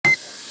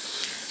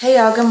Hey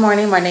y'all, good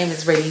morning. My name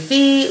is Brady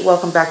V.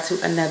 Welcome back to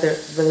another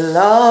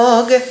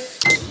vlog.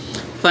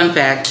 Fun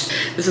fact,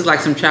 this is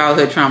like some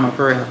childhood trauma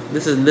for real.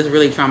 This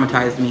really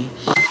traumatized me.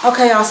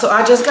 Okay y'all, so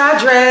I just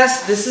got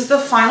dressed. This is the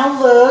final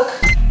look.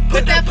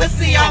 Put that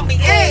pussy on me,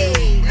 hey,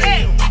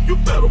 hey. You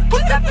better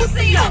put that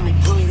pussy on me.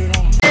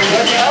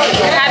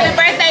 Happy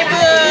birthday,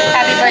 boo.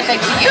 Happy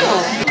birthday to you.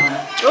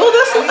 Oh,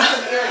 this one.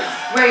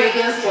 Ready to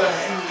get one.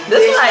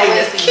 This one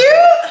is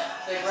cute.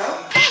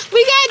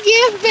 We got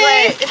gift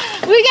bags.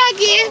 We got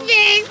gift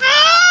bags. Oh!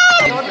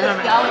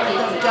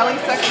 Deli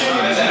section.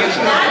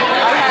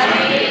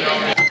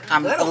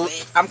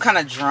 I'm kind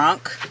of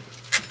drunk,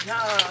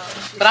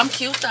 but I'm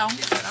cute though.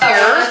 I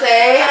wanna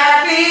say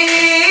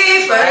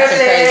happy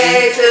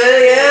birthday to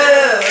you.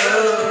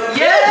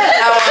 Yeah.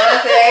 I wanna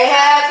say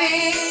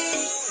happy.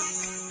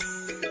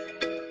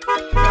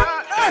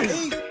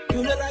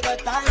 You look like a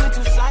thigh with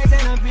two sides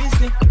and a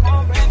biscuit.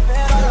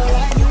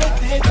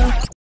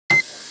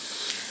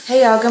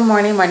 Hey y'all, good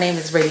morning. My name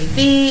is Brady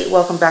V.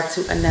 Welcome back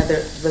to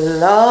another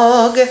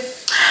vlog.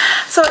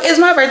 So it's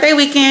my birthday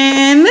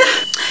weekend.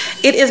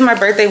 It is my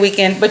birthday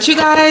weekend, but you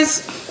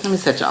guys, let me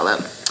set y'all up.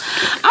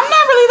 I'm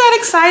not really that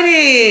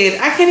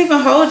excited. I can't even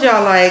hold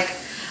y'all. Like,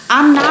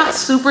 I'm not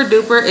super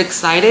duper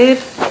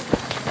excited.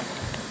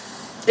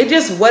 It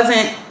just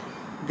wasn't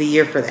the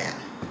year for that.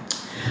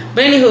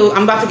 But anywho,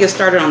 I'm about to get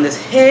started on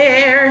this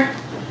hair.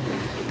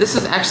 This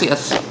is actually a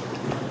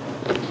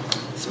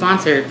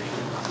sponsored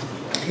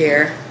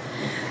hair,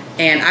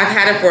 and I've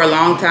had it for a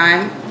long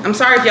time. I'm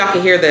sorry if y'all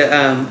can hear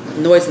the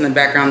noise in the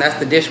background. That's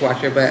the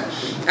dishwasher, but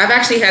I've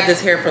actually had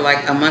this hair for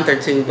like a month or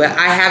two, but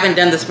I haven't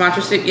done the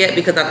sponsorship yet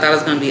because I thought it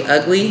was gonna be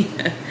ugly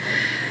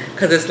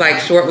because it's like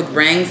short with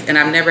bangs, and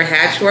I've never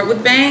had short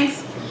with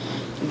bangs.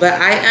 But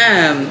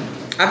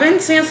I've been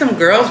seeing some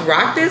girls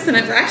rock this, and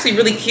it's actually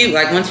really cute,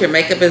 like once your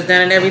makeup is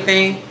done and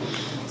everything.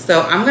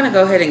 So I'm gonna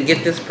go ahead and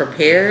get this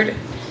prepared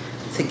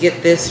to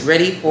get this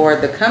ready for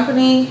the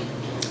company.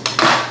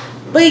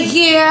 But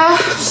yeah,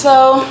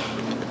 so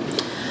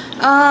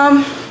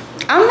I'm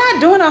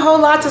not doing a whole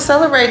lot to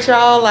celebrate,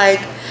 y'all.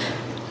 Like,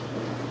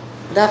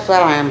 that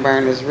flat iron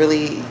burn is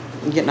really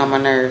getting on my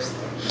nerves.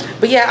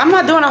 But yeah, I'm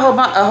not doing a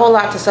whole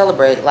lot to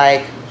celebrate.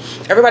 Like,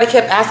 everybody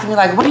kept asking me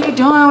like, what are you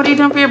doing? What are you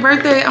doing for your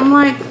birthday? I'm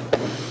like,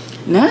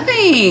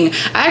 nothing.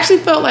 I actually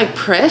felt like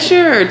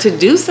pressure to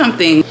do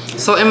something.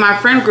 So in my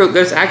friend group,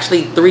 there's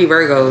actually 3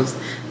 Virgos.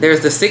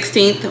 There's the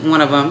 16th,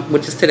 one of them,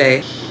 which is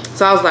today.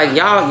 So I was like,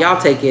 y'all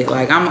take it.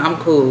 Like, I'm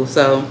cool.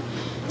 So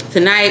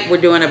tonight we're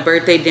doing a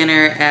birthday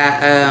dinner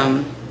at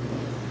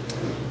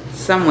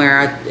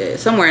somewhere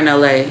in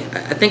LA.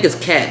 I think it's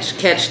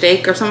Catch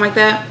Steak or something like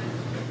that.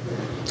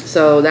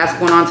 So that's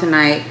going on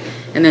tonight.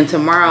 And then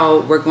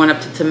tomorrow we're going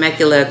up to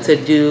Temecula to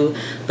do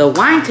the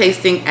wine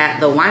tasting at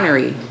the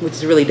winery, which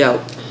is really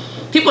dope.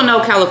 People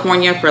know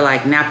California for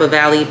like Napa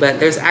Valley, but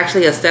there's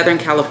actually a Southern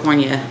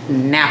California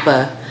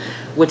Napa,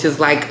 which is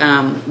like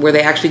where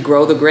they actually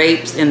grow the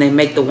grapes and they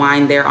make the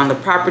wine there on the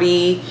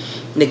property.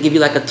 They give you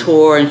like a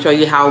tour and show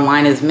you how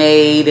wine is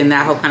made and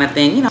that whole kind of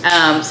thing, you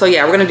know. So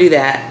yeah, we're gonna do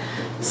that.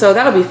 So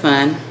that'll be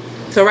fun.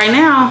 So right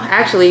now,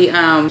 actually,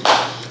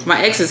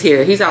 my ex is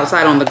here. He's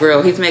outside on the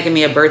grill. He's making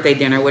me a birthday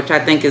dinner, which I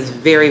think is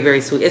very,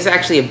 very sweet. It's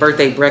actually a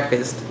birthday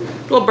breakfast,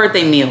 well,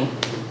 birthday meal.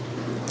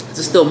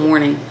 It's still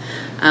morning.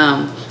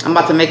 I'm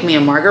about to make me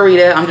a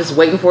margarita. I'm just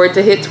waiting for it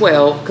to hit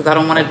 12 because I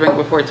don't want to drink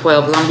before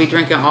 12 because I'm gonna be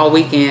drinking all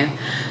weekend.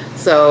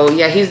 So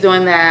yeah, he's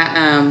doing that.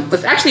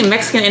 It's actually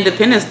Mexican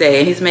Independence Day,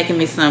 and he's making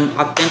me some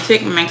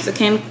authentic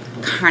Mexican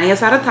carne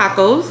asada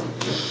tacos.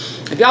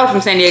 If y'all are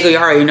from San Diego, you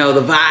already know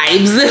the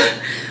vibes.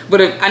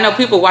 But I know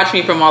people watch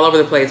me from all over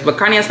the place. But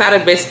carne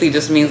asada basically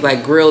just means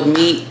like grilled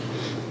meat,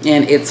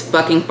 and it's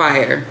fucking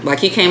fire. Like,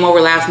 he came over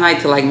last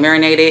night to like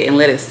marinate it and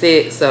let it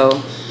sit.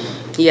 So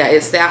yeah,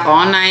 it sat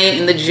all night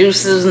in the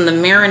juices and the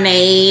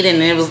marinade, and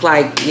it was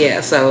like,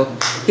 yeah. So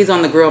he's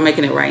on the grill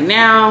making it right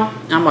now.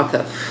 I'm about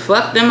to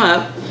fuck them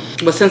up.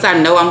 But since I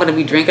know I'm gonna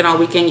be drinking all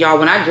weekend, y'all,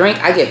 when I drink,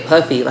 I get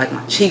puffy. Like,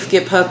 my cheeks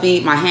get puffy,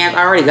 my hands,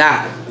 I already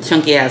got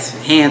chunky ass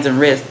hands and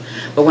wrists.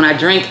 But when I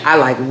drink, I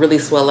like really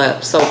swell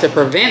up. So to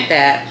prevent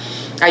that,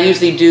 I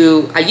usually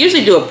do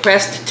a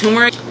pressed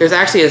turmeric. There's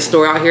actually a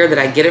store out here that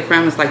I get it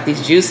from. It's like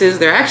these juices.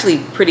 They're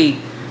actually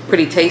pretty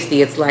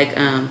tasty. It's like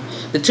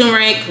the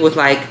turmeric with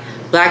like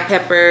black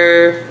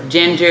pepper,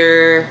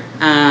 ginger,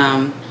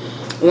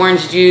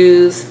 orange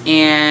juice,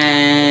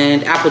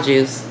 and apple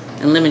juice,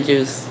 and lemon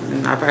juice.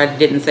 And I probably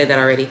didn't say that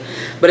already,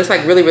 but it's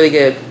like really, really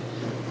good.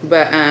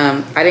 But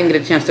I didn't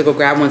get a chance to go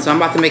grab one, so I'm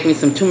about to make me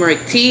some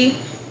turmeric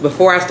tea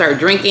before I start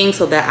drinking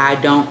so that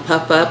I don't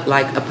puff up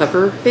like a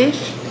puffer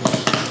fish.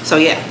 So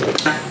yeah,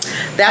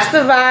 that's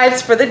the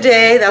vibes for the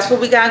day. That's what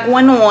we got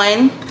going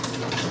on.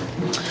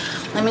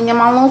 Let me get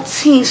my little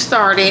tea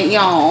started,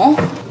 y'all.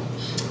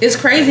 It's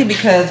crazy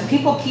because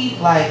people keep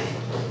like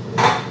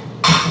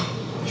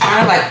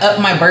trying to like up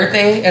my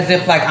birthday as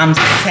if like I'm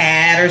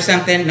sad or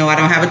something. No, I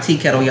don't have a tea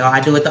kettle, y'all.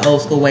 I do it the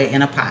old school way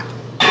in a pot.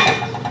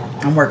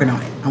 I'm working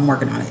on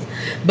it.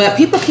 But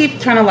people keep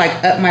trying to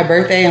like up my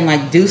birthday and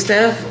like do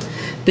stuff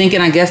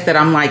thinking, I guess, that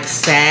I'm like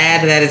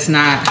sad that it's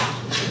not,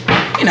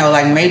 you know,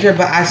 like major,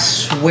 but I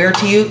swear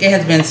to you, it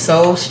has been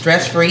so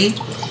stress-free.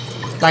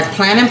 Like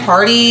planning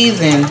parties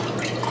and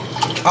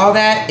all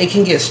that, it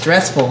can get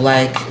stressful.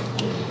 Like,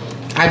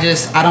 I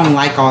don't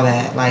like all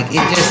that. Like,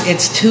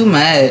 it's too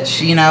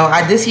much, you know.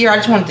 This year I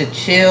just wanted to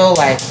chill.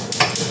 Like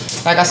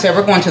I said,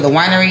 we're going to the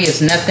winery.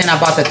 It's nothing. I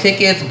bought the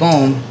tickets.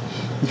 Boom.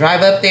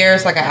 Drive up there.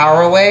 It's like an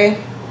hour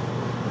away.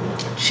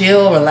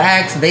 Chill,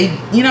 relax.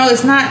 You know,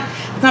 it's not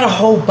a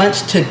whole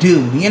bunch to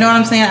do. You know what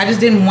I'm saying? I just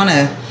didn't want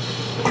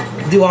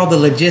to do all the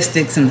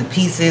logistics and the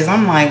pieces.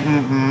 I'm like,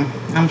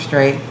 I'm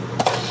straight.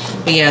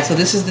 But yeah, so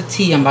this is the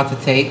tea I'm about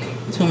to take.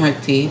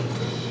 Turmeric tea.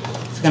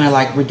 It's gonna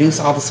like reduce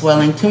all the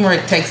swelling.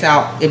 Turmeric takes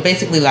out, it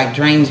basically like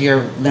drains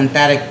your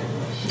lymphatic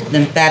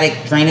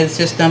drainage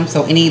system.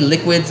 So any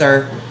liquids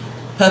or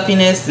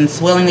puffiness and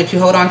swelling that you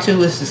hold on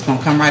to, it's just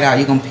gonna come right out.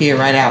 You're gonna pee it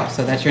right out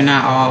so that you're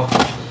not all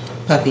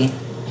puffy.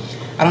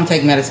 I don't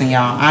take medicine,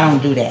 y'all. I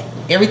don't do that.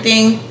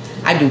 Everything,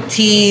 I do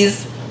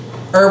teas,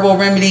 herbal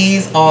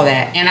remedies, all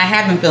that. And I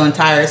have been feeling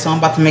tired, so I'm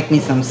about to make me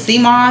some sea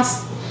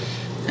moss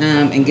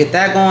and get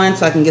that going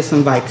so I can get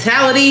some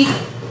vitality.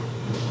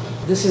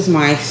 This is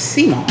my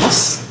sea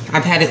moss.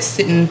 I've had it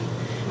sitting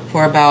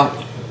for about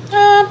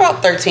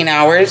 13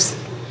 hours.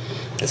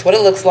 That's what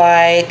it looks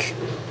like.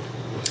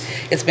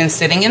 It's been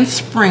sitting in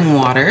spring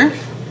water.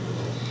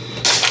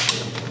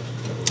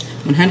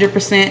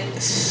 100%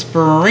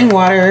 spring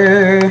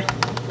water.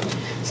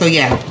 So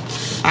yeah,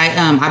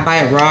 I buy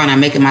it raw and I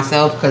make it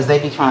myself because they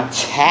be trying to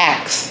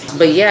tax.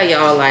 But yeah,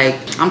 y'all,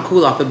 like, I'm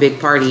cool off a big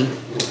party.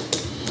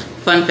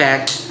 Fun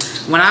fact,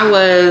 when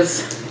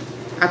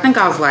I think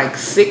I was like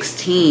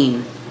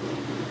 16.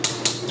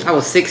 I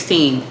was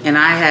 16 and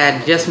I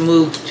had just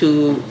moved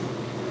to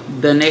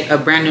a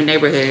brand new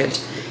neighborhood,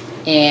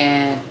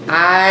 and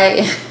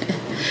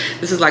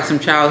this is like some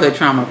childhood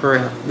trauma for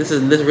real. This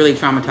really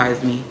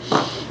traumatized me.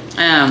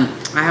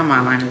 I have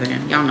my liners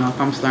in. Y'all know if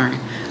I'm slurring.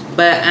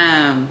 But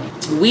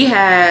we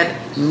had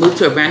moved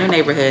to a brand new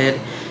neighborhood,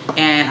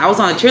 and I was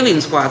on a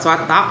cheerleading squad, so I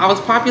thought I was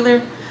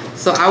popular.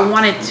 So I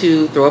wanted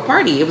to throw a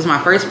party. It was my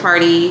first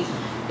party.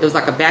 It was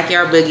like a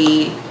backyard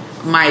boogie.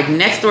 My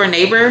next door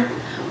neighbor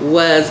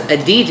was a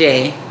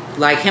DJ.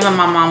 Like, him and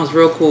my mom was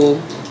real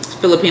cool.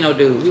 Filipino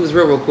dude. He was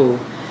real cool.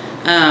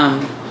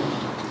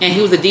 And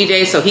he was a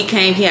DJ, so he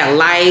came, he had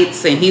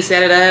lights, and he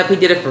set it up. He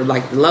did it for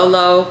like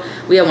Lolo.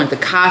 We all went to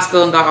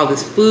Costco and got all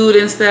this food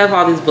and stuff,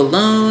 all these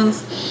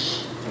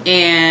balloons.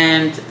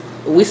 And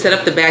we set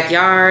up the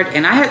backyard,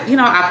 and I had, you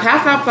know, I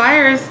passed out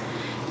flyers,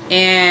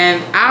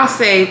 and I'll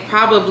say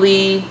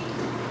probably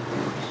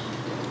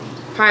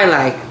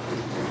like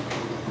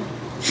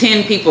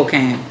 10 people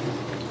came.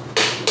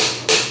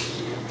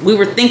 We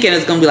were thinking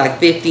it's gonna be like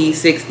 50,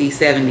 60,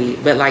 70,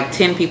 but like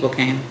 10 people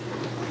came.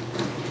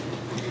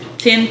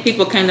 10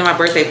 people came to my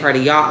birthday party,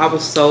 y'all. I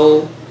was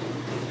so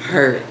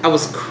hurt. I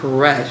was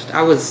crushed.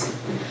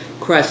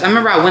 I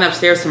remember I went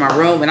upstairs to my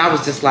room and I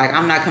was just like,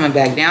 I'm not coming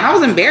back down. I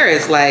was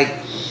embarrassed. Like,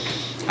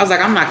 I was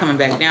like, I'm not coming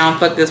back down.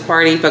 Fuck this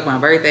party. Fuck my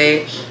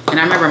birthday. And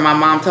I remember my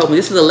mom told me,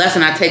 this is a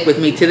lesson I take with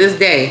me to this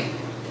day.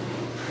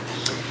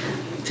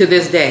 To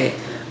this day.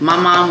 My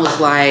mom was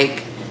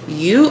like,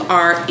 you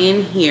are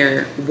in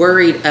here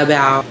worried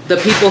about the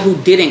people who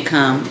didn't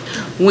come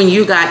when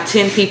you got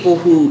 10 people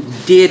who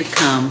did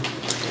come.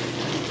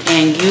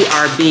 And you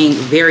are being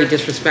very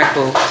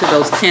disrespectful to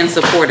those 10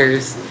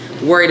 supporters,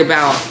 worried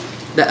about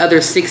the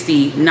other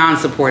 60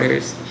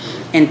 non-supporters.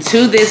 And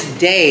to this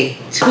day,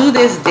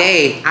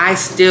 I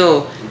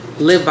still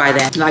live by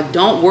that. Like,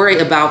 don't worry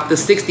about the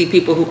 60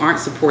 people who aren't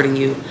supporting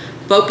you.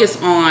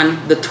 Focus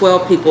on the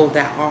 12 people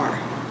that are.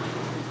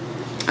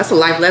 That's a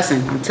life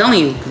lesson. I'm telling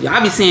you.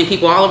 Y'all be seeing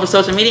people all over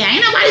social media.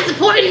 Ain't nobody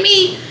supporting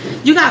me.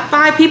 You got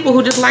 5 people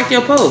who just liked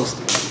your post.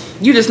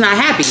 You're just not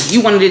happy.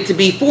 You wanted it to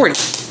be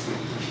 40.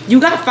 You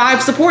got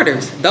 5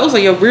 supporters. Those are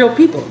your real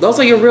people. Those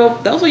are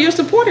your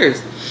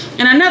supporters.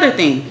 And another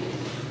thing,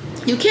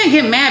 you can't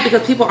get mad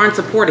because people aren't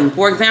supporting.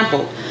 For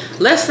example,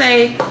 let's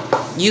say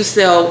you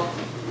sell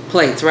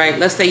plates, right?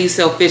 Let's say you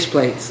sell fish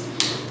plates,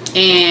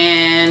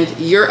 and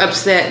you're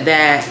upset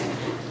that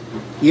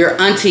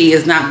your auntie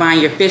is not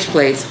buying your fish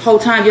plates. Whole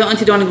time your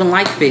auntie don't even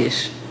like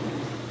fish.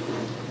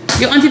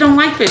 Your auntie don't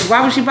like fish.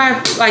 Why would she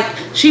buy? Like,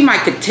 she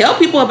might could tell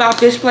people about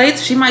fish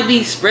plates. She might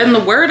be spreading the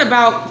word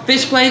about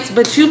fish plates,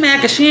 but you mad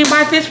because she ain't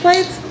buy fish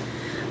plates?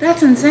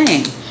 That's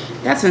insane.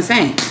 That's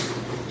insane.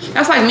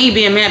 That's like me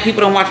being mad people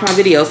don't watch my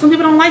videos. Some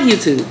people don't like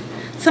YouTube.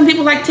 Some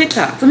people like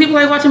TikTok. Some people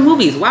like watching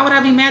movies. Why would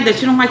I be mad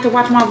that you don't like to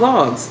watch my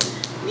vlogs?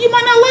 You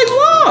might not like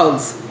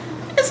vlogs.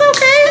 It's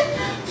okay.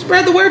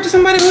 Spread the word to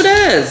somebody who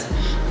does.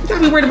 Y'all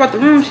be worried about the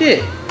wrong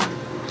shit.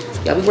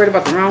 Y'all be worried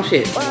about the wrong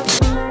shit.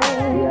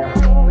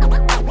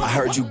 I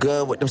heard you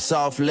good with them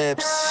soft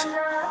lips.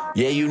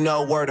 Yeah, you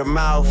know word of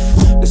mouth.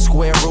 The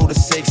square root of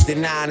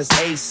 69 is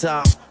 8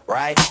 something,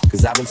 right?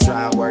 Cause I've been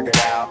trying to work it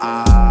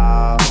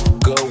out.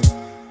 Good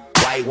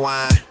white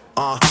wine.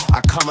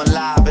 I come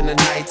alive in the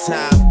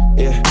nighttime.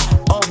 Yeah,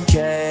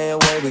 okay,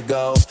 wait we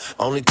go.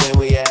 Only thing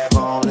we have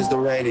on is the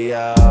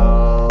radio.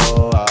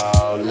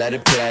 Oh, let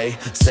it play.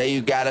 Say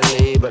you gotta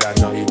leave, but I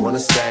know you wanna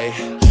stay.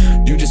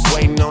 You just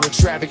waiting on the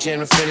traffic jam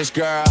to finish,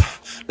 girl.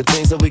 The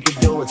things that we could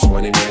do in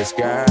 20 minutes,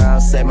 girl.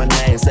 Say my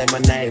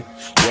name,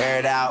 wear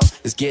it out.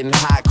 It's getting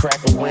hot, crack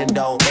a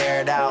window,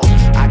 air it out.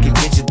 I can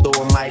get you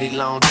through a mighty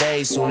long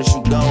day. Soon as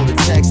you go, the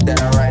text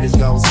that I write is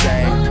gonna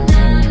say,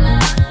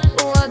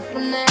 what's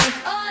my name?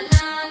 Oh,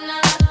 nah,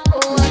 nah.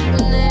 What's my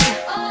name?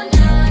 Oh,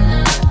 nah,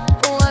 nah.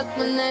 What's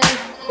my name?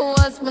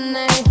 What's my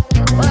name?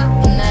 What's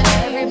my name?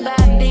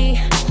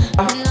 Everybody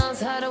knows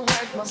how to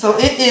work. So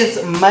it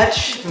is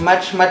much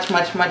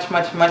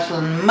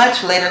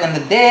later in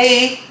the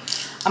day.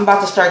 I'm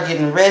about to start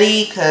getting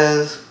ready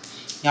because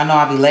y'all know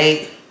I'll be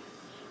late.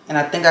 And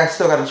I think I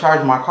still got to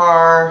charge my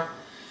car.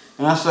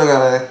 And I still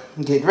got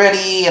to get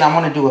ready. And I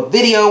want to do a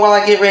video while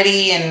I get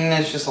ready. And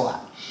it's just a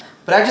lot.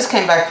 But I just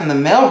came back from the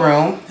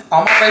mailroom.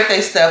 All my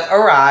birthday stuff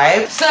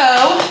arrived.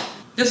 So,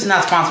 this is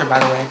not sponsored, by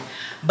the way.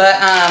 But,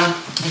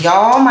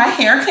 y'all, my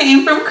hair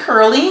came from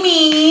Curly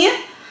Me.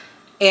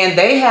 And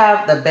they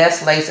have the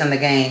best lace in the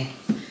game.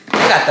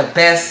 They got the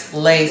best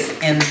lace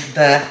in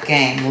the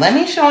game. Let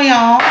me show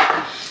y'all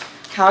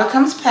how it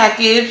comes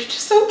packaged.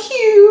 So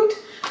cute.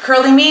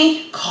 Curly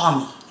Me, call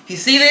me. If you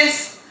see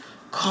this,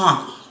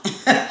 call me.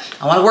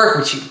 I want to work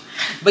with you.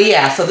 But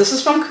yeah, so this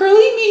is from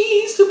Curly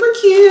Me. Super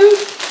cute.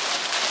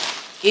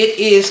 It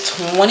is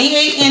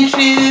 28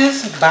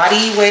 inches.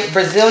 Body weight,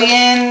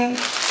 Brazilian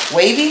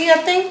wavy,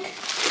 I think.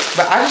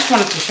 But I just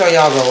wanted to show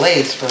y'all the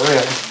lace for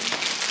real.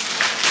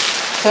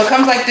 So it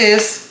comes like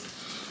this.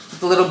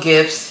 The little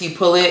gifts. You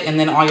pull it and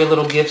then all your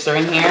little gifts are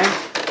in here.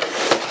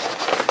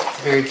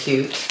 It's very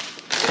cute.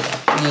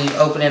 And you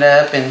open it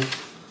up and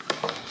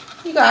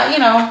you got, you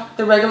know,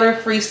 the regular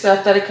free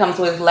stuff that it comes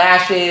with.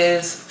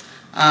 Lashes.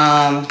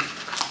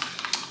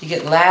 You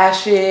get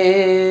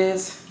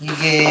lashes. You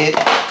get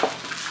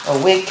a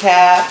wig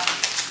cap.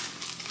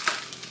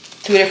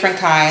 2 different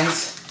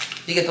kinds.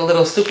 You get the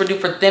little super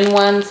duper thin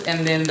ones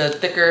and then the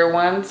thicker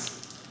ones.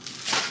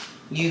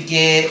 You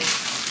get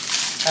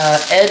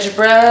edge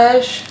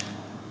brush.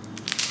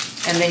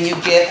 And then you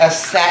get a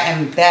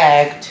satin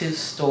bag to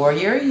store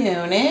your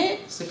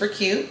unit. Super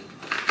cute.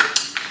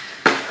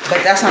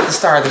 But that's not the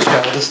star of the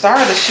show. The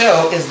star of the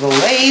show is the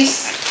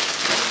lace.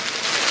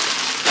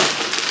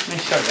 Let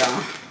me show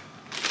y'all.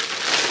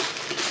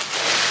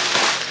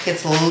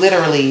 It's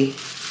literally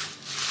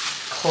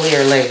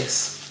clear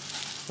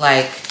lace.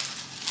 Like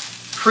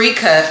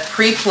pre-cut,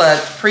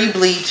 pre-plucked,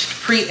 pre-bleached,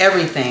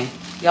 pre-everything.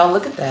 Y'all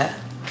look at that.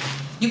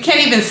 You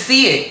can't even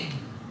see it.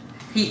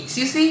 You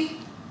see?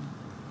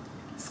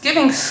 It's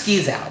giving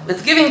skis out.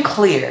 It's giving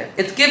clear.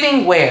 It's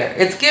giving wear.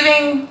 It's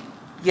giving,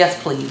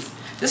 yes please.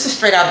 This is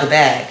straight out the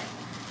bag.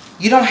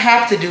 You don't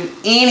have to do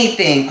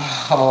anything.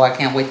 Oh, I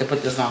can't wait to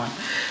put this on.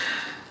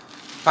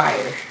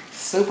 Fire.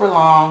 Super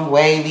long,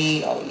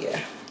 wavy. Oh yeah.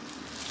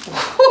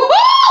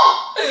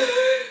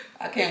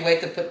 I can't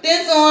wait to put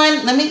this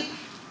on. Let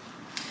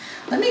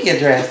me get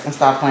dressed and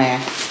stop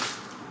playing.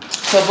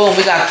 So boom,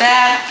 we got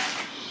that.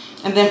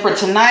 And then for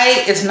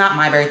tonight, it's not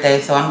my birthday,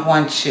 so I'm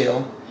going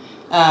chill.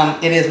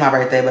 It is my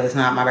birthday, but it's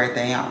not my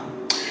birthday.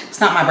 It's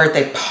not my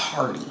birthday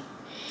party.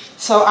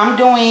 So I'm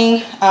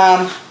doing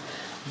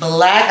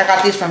black. I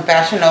got these from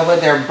Fashion Nova.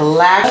 They're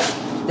black.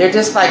 They're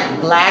just like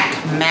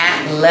black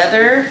matte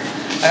leather.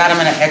 I got them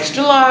in an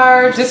extra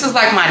large. This is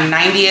like my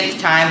 90th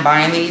time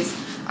buying these.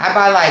 I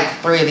buy like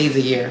 3 of these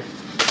a year.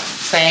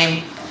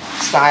 Same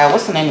style.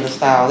 What's the name of the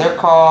style? They're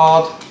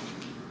called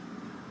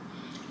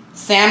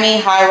Sammy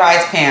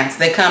high-rise pants.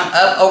 They come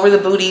up over the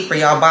booty for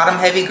y'all bottom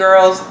heavy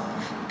girls,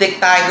 thick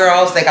thigh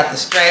girls. They got the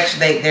stretch.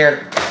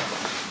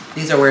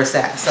 These are where it's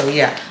at. So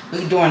yeah,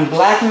 we're doing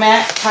black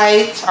matte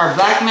tights or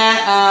black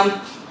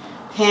matte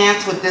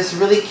pants with this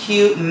really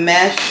cute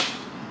mesh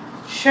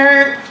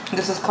shirt.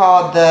 This is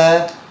called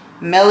the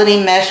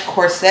Melody Mesh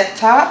Corset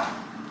Top.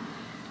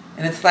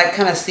 And it's like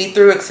kind of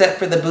see-through except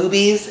for the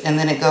boobies. And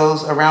then it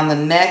goes around the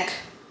neck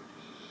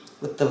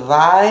with the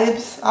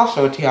vibes. I'll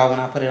show it to y'all when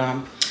I put it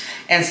on.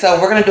 And so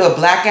we're going to do a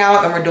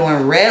blackout and we're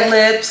doing red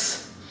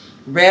lips,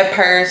 red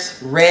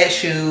purse, red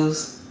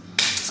shoes.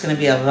 It's going to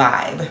be a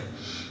vibe.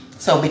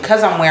 So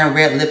because I'm wearing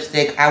red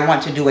lipstick, I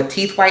want to do a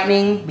teeth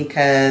whitening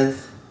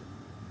because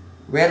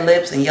red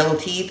lips and yellow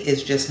teeth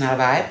is just not a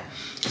vibe.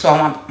 So I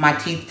want my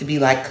teeth to be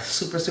like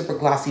super, super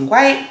glossy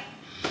white.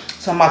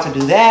 So I'm about to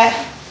do that.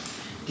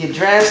 Get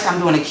dressed.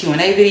 I'm doing a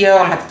Q&A video.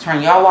 I'm going to have to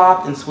turn y'all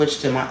off and switch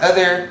to my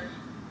other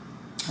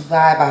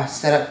vibe I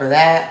set up for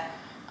that.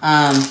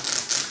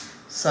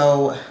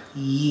 So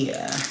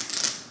yeah.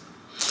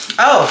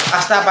 Oh, I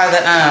stopped by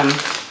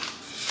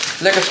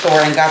the liquor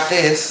store and got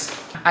this.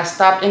 I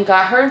stopped and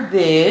got her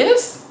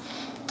this.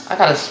 I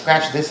gotta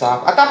scratch this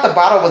off. I thought the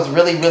bottle was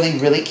really, really,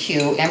 really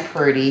cute and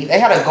pretty. They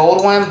had a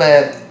gold one,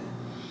 but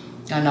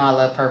I know I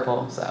love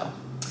purple, so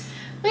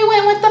we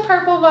went with the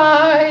purple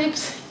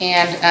vibes.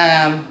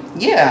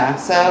 And yeah,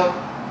 so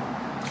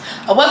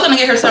I was gonna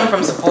get her something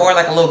from Sephora,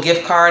 like a little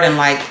gift card and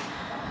like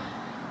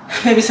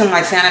maybe some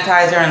like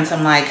sanitizer and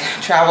some like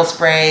travel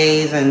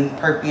sprays and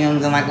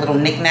perfumes and like little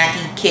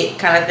knick-knacky kit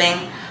kind of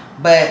thing.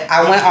 But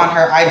I went on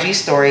her IG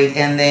story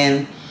and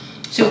then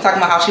she was talking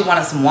about how she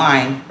wanted some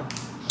wine.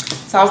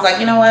 So I was like,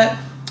 you know what?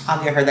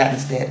 I'll get her that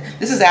instead.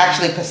 This is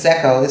actually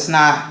Prosecco. It's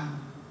not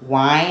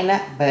wine,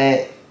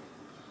 but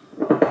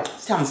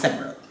it's down the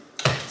same road.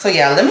 So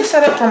yeah, let me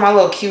set up for my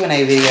little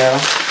Q&A video.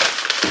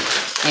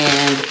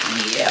 And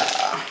yeah.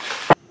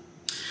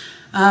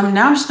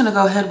 Now I'm just gonna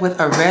go ahead with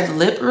a red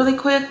lip really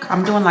quick.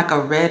 I'm doing like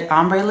a red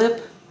ombre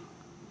lip.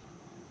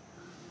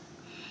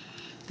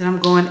 Then I'm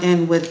going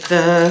in with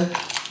the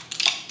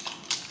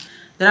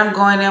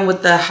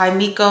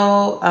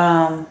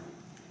Himiko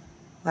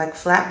like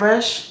flat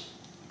brush.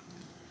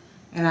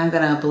 And I'm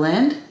gonna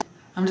blend.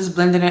 I'm just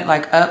blending it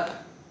like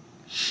up.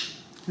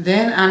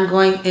 Then I'm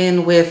going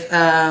in with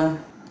the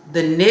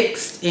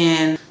NYX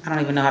in, I don't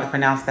even know how to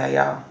pronounce that,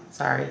 y'all.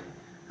 Sorry.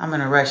 I'm in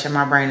a rush and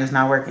my brain is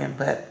not working,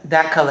 but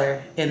that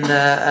color in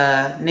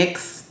the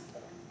NYX.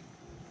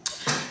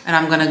 And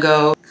I'm gonna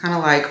go kind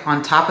of like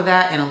on top of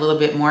that and a little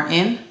bit more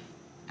in. And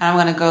I'm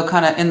gonna go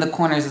kind of in the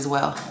corners as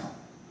well.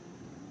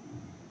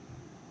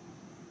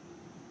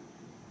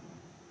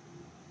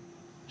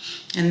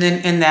 And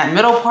then in that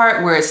middle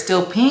part where it's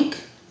still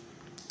pink,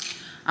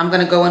 I'm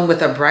gonna go in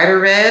with a brighter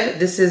red.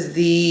 This is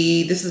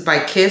by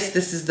Kiss.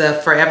 This is the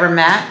Forever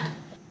Matte.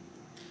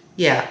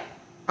 Yeah.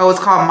 Oh, it's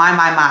called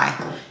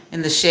My.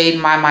 In the shade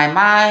My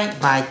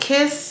by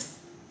Kiss.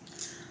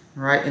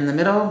 Right in the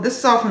middle. This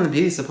is all from the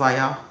beauty supply,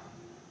 y'all.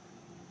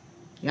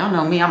 Y'all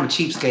know me, I'm a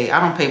cheapskate. I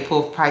don't pay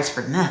full price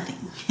for nothing.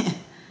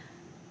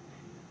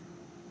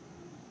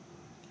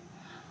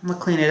 I'm gonna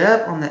clean it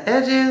up on the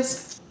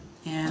edges.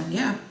 And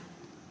yeah.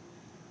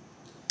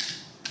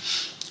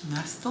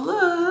 That's the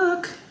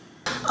look.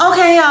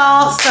 Okay,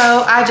 y'all,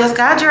 so I just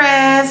got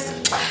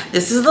dressed.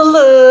 This is the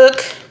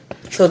look.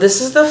 So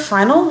this is the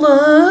final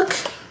look.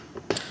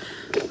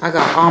 I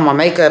got all my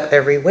makeup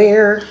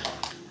everywhere.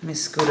 Let me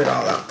scoot it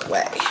all out the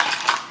way.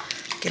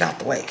 Get out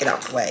the way, get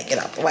out the way, get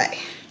out the way.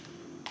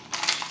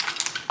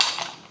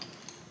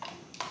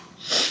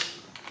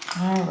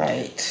 All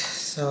right,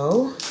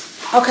 so,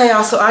 okay,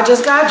 y'all, so I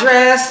just got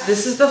dressed.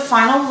 This is the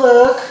final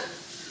look.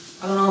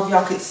 I don't know if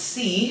y'all could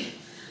see.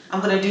 I'm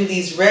gonna do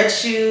these red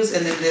shoes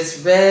and then this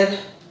red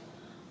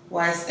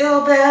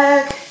YSL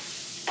bag.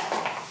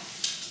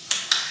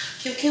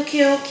 Cute, cute,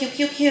 cute, cute,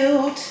 cute,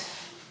 cute.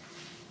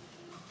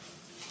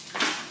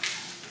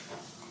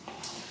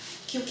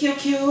 Cute, cute,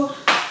 cute.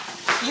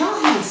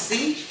 Y'all even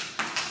see?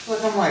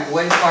 Look, I'm like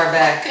way far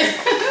back.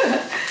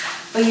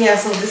 But yeah,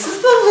 so this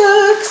is the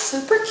look.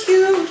 Super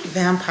cute.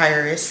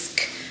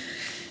 Vampire-esque.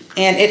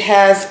 And it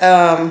has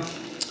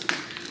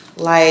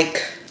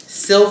like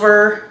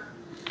silver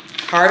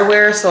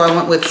hardware, so I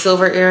went with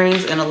silver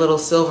earrings and a little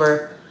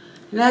silver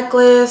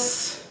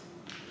necklace,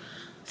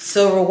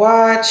 silver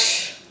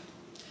watch,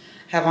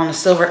 have on the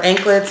silver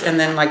anklets, and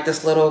then like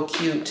this little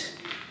cute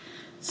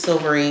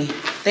silvery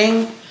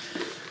thing.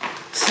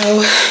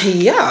 So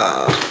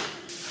yeah,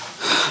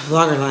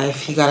 vlogger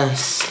life, you gotta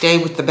stay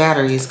with the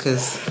batteries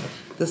because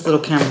this little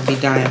camera be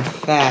dying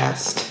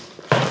fast.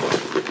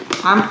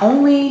 I'm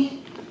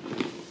only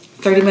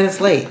 30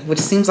 minutes late, which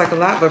seems like a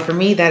lot, but for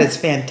me that is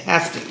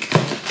fantastic.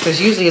 Because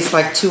usually it's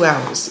like 2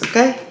 hours,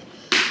 okay?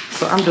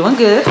 So I'm doing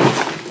good.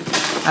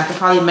 I could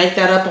probably make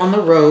that up on the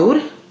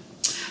road.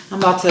 I'm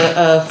about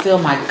to fill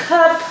my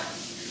cup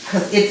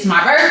because it's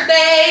my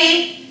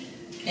birthday.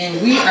 And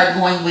we are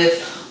going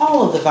with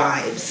all of the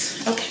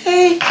vibes,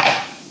 okay?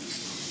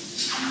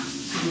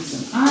 Need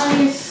some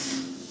ice.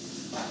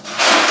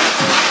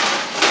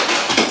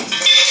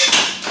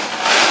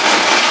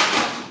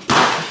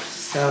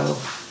 So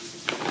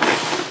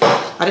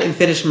I didn't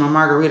finish my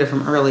margarita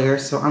from earlier,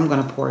 so I'm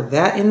gonna pour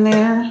that in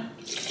there.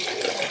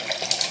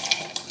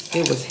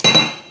 It was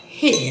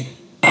hitting.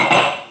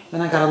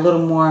 Then I got a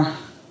little more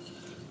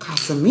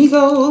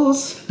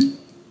Casamigos.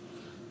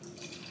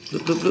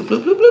 Bloop, bloop, bloop,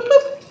 bloop, bloop, bloop,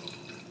 bloop.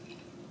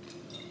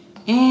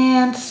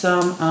 And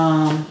some,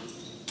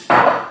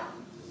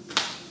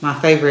 my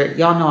favorite,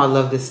 y'all know I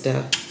love this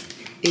stuff.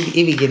 It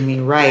be getting me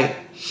right.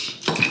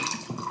 A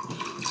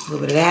little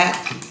bit of that.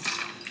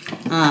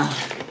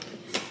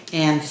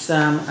 And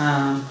some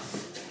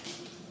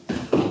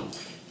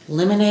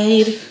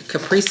lemonade,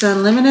 Capri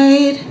Sun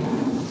lemonade.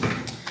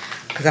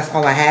 Because that's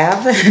all I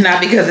have. Not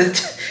because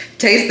it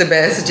tastes the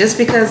best, just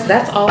because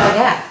that's all I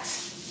got.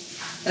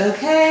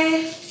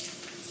 Okay.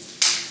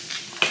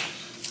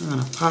 I'm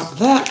gonna pop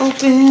that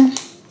open.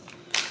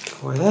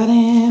 Pour that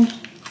in.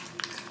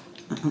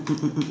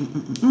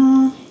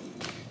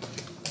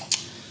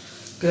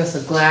 Get us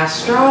a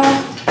glass straw.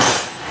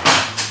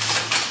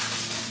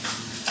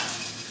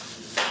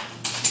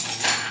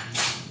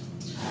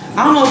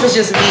 I don't know if it's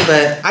just me,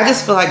 but I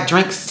just feel like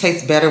drinks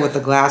taste better with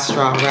a glass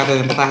straw rather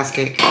than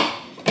plastic.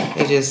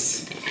 They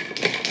just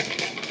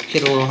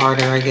hit a little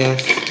harder, I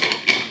guess.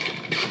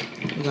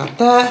 We got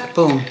that,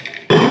 boom.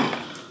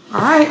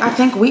 All right, I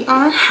think we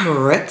are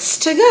ready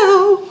to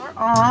go.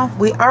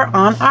 We are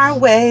on our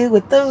way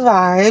with the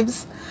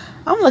vibes.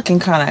 I'm looking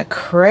kind of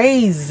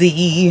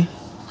crazy.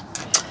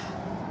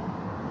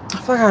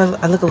 feel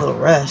like I look a little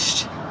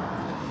rushed.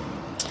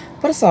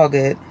 But it's all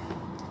good.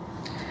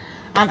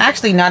 I'm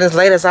actually not as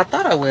late as I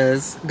thought I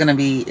was gonna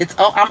be.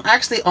 I'm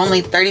actually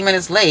only 30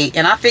 minutes late,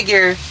 and I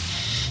figure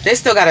they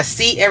still gotta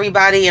seat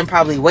everybody and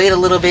probably wait a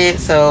little bit.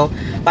 So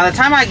by the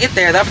time I get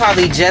there, they'll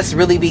probably just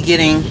really be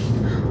getting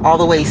all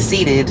the way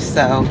seated.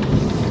 So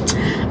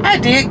I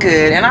did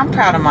good, and I'm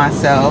proud of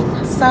myself.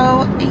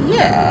 So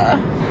yeah,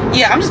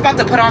 I'm just about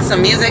to put on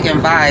some music and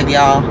vibe,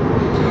 y'all,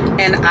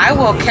 and I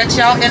will catch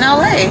y'all in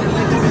LA.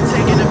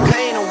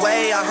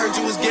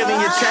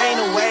 Giving your chain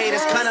away,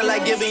 that's kinda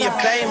like giving your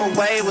fame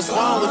away. What's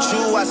wrong with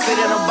you? I sit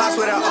in a box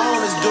where the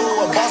owners do.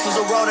 A boss is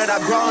a role that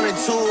I've grown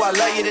into. I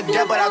love you to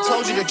death, but I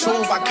told you the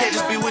truth. I can't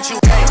just be with you.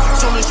 Hey,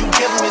 soon as you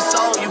give them your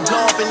soul, you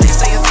blow up and they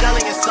say you're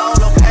selling your soul.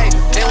 Okay,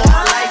 they want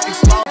my life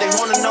explode. They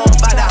wanna know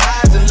about the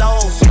highs and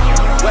lows.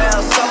 Well,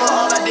 summer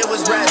all I did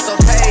was rest,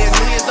 okay. And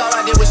New Year's all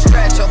I did was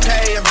stretch,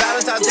 okay. And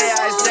Valentine's Day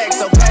I had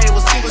sex, okay.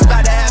 We'll see what's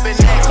about to happen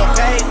next,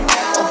 okay.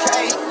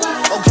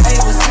 Okay,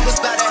 we'll see what's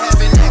about to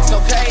happen next,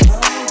 okay.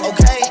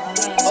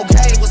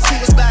 Okay, we'll see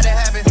what's about to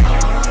happen.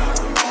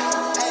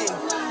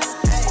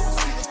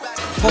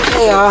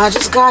 Okay, y'all, I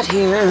just got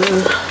here. I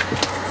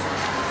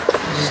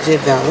just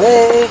did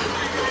valet.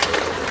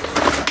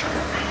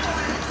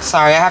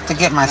 Sorry, I have to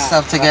get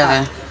myself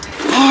together.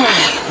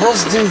 Alright,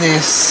 let's do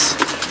this.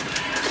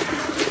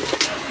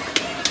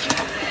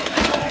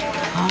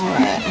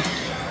 Alright.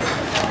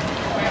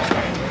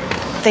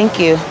 Thank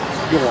you.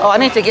 Oh, I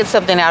need to get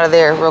something out of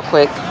there real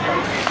quick.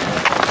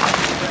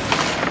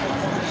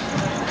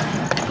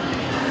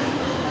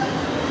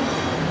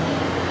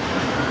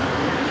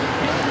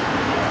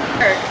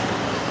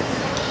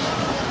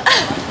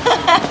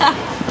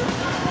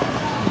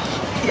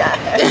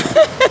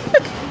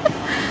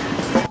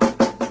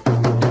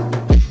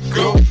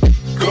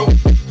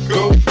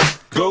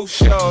 Go,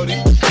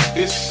 shorty,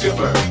 it's your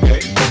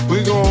birthday.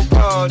 We gon'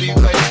 party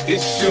like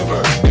it's your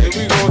birthday.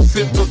 We gon'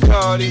 sip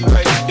Bacardi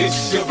like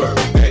it's your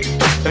birthday.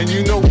 And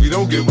you know we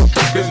don't give up,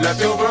 cause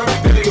that's your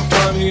birthday. You'll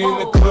find me in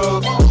the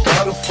club,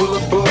 bottle full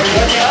of booze.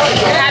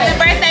 Happy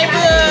birthday, boo!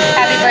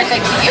 Happy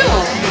birthday to you!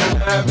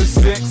 Having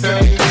sex, I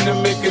ain't into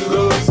making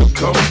love. So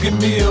come give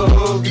me a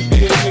hug if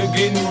you're in here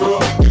getting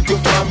rough. You can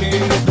find me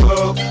in the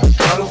club,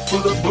 bottle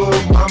full of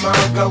booze. Mama,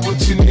 I got what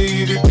you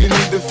need if you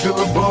need to fill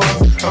a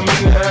buzz. I'm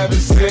into having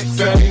sex,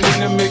 I ain't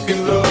into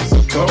making love.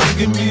 So come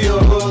give me a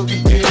hug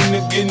if you're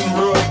into getting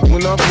rough.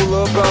 When I pull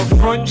up out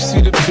front, you see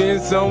the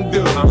Benz on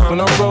dub.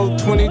 When I roll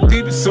 20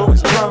 deep, it's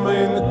always drama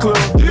in the club.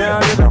 Now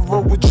that I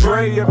roll with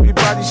Dre,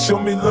 everybody show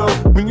me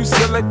love. When you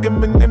sell like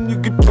Eminem, you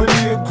get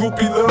plenty of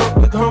groupie love.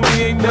 Like homie,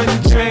 ain't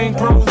nothing changed.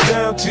 Pros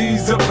down,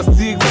 cheese up. I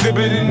see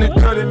exhibit in the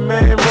cutting,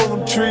 man, roll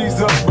them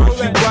trees up. If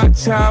you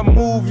watch how I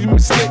move, you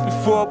mistake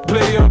before I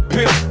play up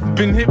here.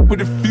 Been hit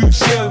with a few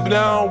shells, but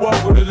I don't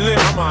walk with a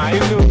limp.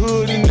 In the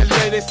hood, in the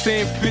LA, they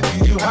saying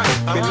 50, you hot.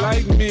 They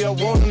like me, I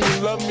want them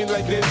to love me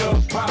like they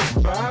love pop.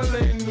 But I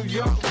lay in New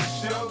York,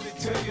 show, they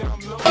tell you I'm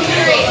low.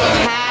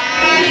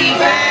 Happy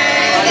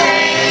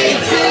birthday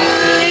to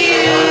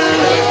you.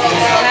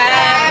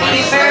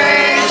 Happy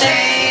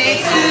birthday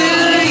to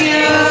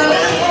you.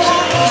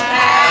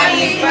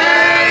 Happy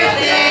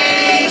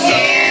birthday,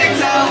 dear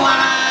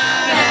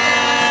Tawana.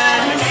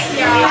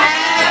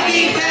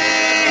 Happy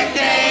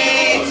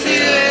birthday to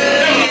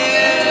you.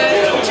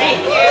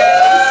 Thank you.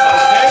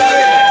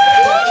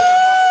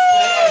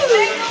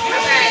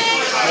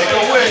 Make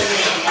a wish.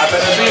 I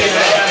better be in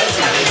that.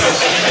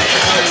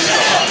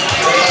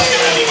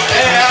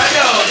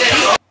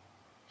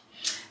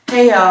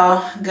 Hey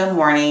y'all, good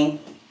morning.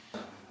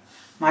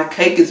 My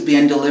cake is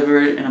being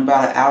delivered in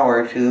about an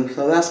hour or two,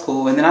 so that's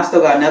cool. And then I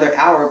still got another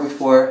hour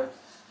before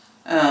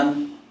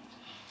the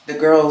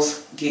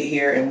girls get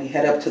here and we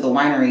head up to the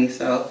winery.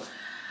 So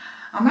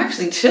I'm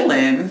actually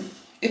chilling.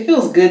 It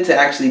feels good to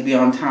actually be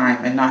on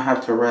time and not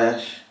have to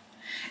rush.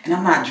 And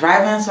I'm not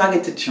driving, so I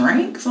get to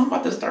drink. So I'm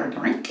about to start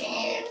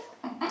drinking.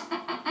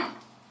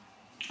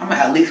 I'm gonna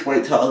at least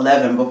wait till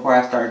 11 before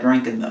I start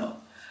drinking though.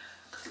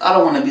 I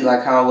don't want to be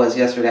like how I was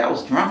yesterday. I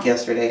was drunk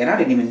yesterday and I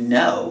didn't even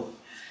know.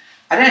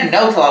 I didn't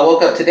know till I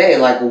woke up today.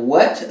 Like,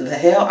 what the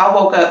hell? I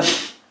woke up,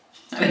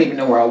 I didn't even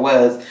know where I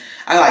was.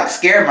 I like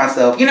scared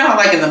myself. You know how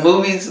like in the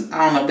movies,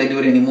 I don't know if they do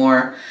it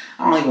anymore.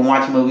 I don't even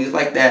watch movies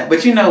like that.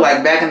 But you know,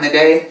 like back in the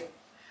day,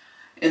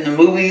 in the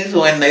movies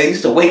when they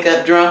used to wake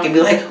up drunk and be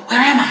like, where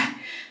am I?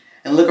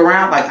 And look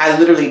around. Like I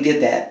literally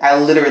did that. I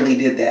literally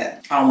did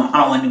that. I don't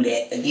want to do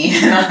that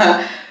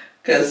again.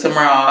 Because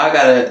tomorrow I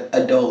gotta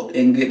adult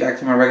and get back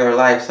to my regular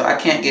life. So I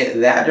can't get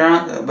that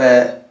drunk.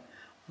 But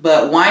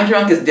wine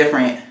drunk is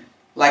different.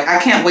 Like I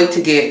can't wait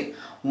to get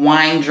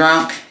wine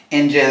drunk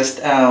and just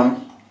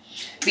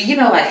be, you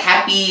know, like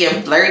happy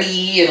and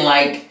flirty and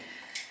like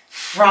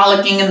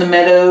frolicking in the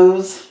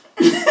meadows.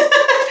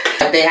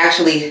 They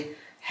actually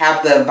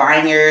have the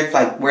vineyards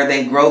like where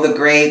they grow the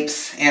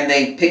grapes and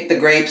they pick the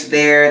grapes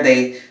there.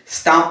 They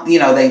stomp, you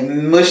know, they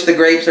mush the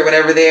grapes or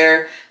whatever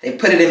there. They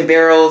put it in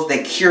barrels.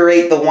 They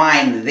curate the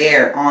wine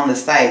there on the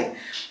site.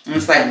 And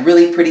it's like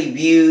really pretty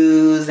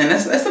views and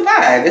it's a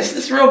vibe.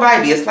 It's real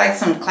vibey. It's like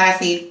some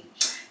classy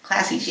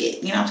classy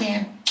shit. You know what I'm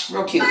saying?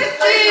 Real cute. Look, y'all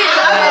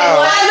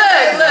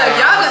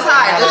just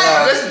hide.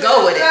 Just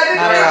go with it.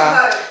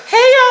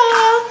 Hey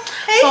y'all.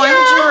 So I'm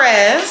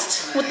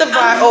dressed with the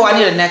vibe. Oh, I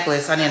need a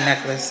necklace. Oh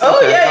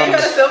okay, yeah, you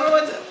got a silver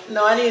one?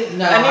 No, I need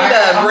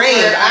a ring.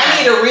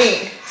 I need a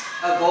ring.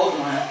 A gold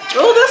one.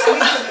 Oh, this one.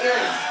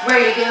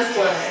 Ready to get us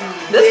one.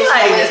 This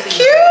light is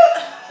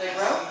cute.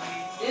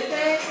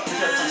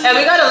 And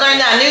we gotta learn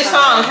that new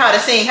song, how to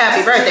sing Happy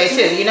Birthday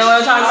too. You know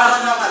what I'm talking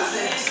about?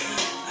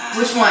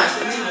 Which one?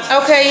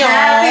 Okay,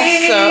 y'all.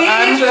 So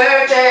I'm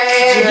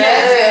birthday.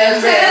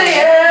 Everybody's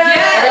here.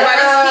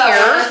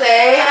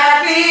 Say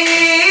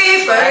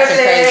happy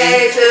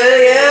birthday to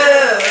you.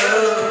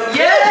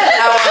 Yeah.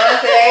 I wanna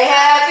say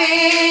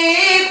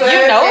happy birthday.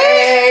 You know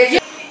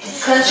it.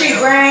 Country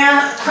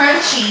Graham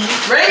Crunchy.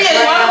 Radiant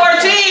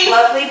 114.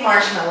 Lovely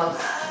marshmallow.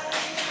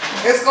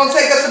 It's gonna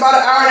take us about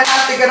an hour and a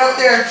half to get up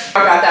there.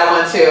 I got that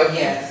one too.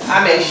 Yes.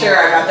 I made sure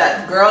I got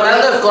that. Girl,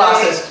 that lip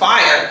gloss is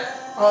fire.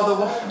 Oh, the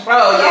one.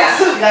 Oh, yeah.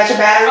 You got your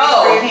battery?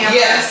 Oh,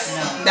 yes.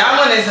 No. That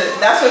one is,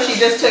 that's what she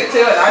just took too,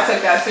 and I took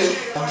that too.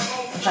 I'm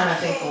trying to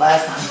think the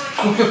last time.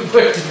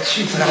 What did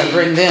you gotta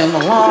bring them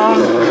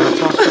along.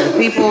 Talk to the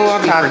people.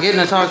 I'll be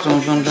forgetting to talk to them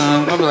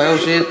sometimes. I'll be like, oh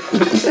shit.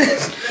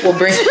 Well,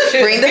 bring the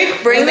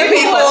people. Bring the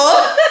people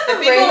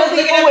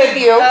with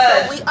you.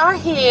 We are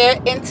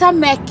here in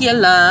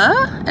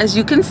Temecula. As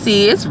you can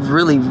see, it's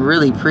really,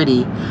 really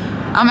pretty.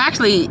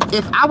 Actually,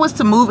 if I was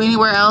to move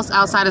anywhere else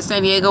outside of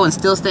San Diego and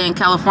still stay in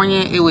California,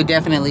 it would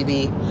definitely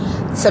be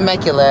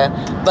Temecula.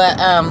 But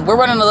we're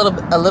running a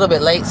little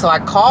bit late, so I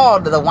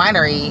called the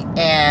winery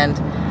and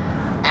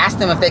asked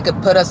them if they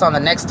could put us on the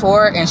next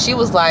tour, and she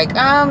was like,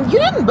 you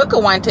didn't book a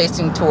wine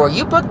tasting tour,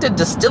 you booked a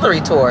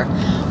distillery tour,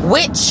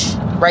 which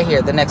right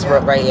here, the next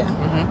road right here,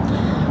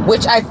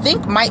 which I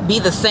think might be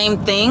the same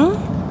thing.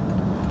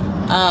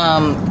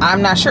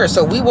 I'm not sure,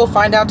 so we will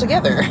find out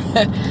together.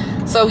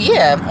 So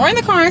yeah, we're in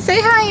the car and say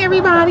hi,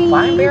 everybody.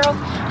 Wine barrel.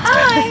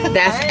 Hi.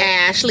 That's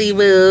Ashley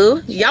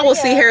Woo. Y'all will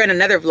see her in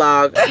another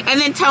vlog. And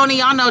then Tony,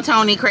 y'all know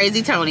Tony,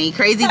 Crazy Tony,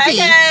 Crazy T.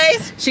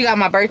 Guys. She got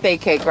my birthday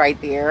cake right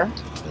there.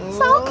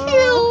 So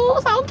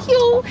cute, so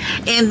cute.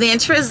 And then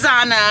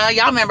Trizana,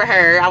 y'all remember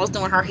her? I was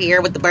doing her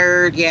hair with the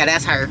bird. Yeah,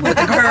 that's her. With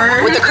the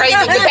bird. With the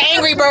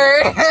angry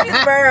bird.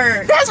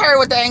 That's her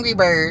with the angry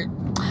bird.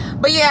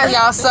 But yeah,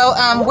 y'all, so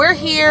we're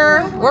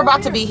here, we're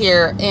about to be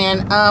here,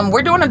 and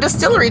we're doing a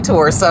distillery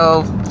tour,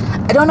 so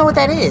I don't know what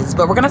that is,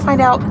 but we're gonna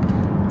find out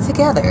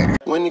together.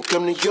 When it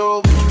come to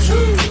you,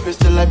 it's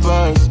still like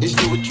buzz, it's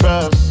you with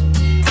trust.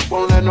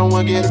 Won't let no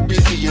one get a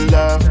piece of your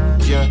love.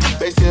 Yeah,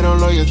 base it on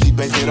loyalty,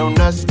 base it on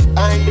us.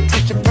 I ain't the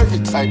picture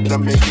perfect type, but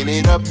I'm making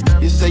it up.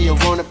 You say you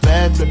want a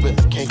bad flip,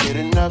 but I can't get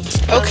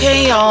enough.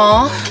 Okay,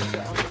 y'all,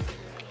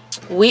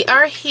 we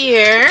are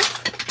here.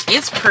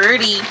 It's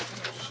pretty.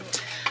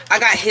 I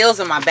got heels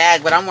in my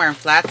bag, but I'm wearing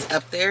flats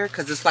up there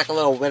because it's like a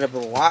little bit of a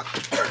walk.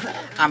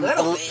 I'm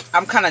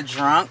kind of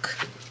drunk,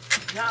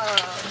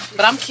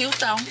 but I'm cute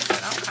though.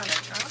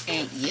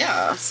 And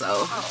yeah,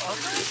 so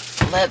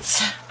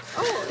let's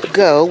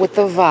go with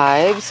the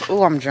vibes.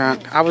 Oh, I'm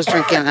drunk. I was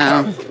drinking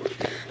that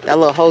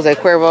little Jose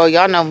Cuervo.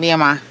 Y'all know me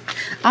and my,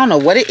 I don't know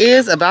what it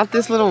is about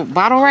this little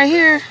bottle right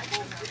here,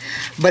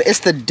 but it's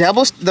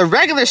the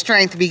regular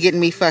strength be getting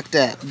me fucked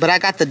up, but I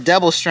got the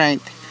double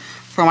strength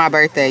for my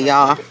birthday,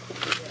 y'all.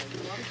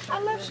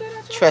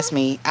 Trust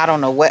me, I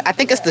don't know what, I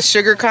think it's the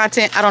sugar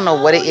content. I don't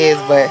know what it is,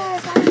 but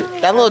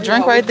that little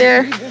drink right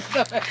there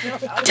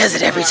does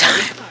it every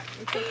time.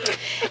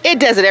 It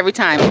does it every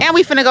time. And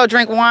we finna go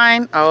drink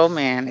wine. Oh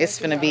man, it's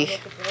finna be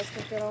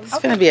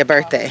a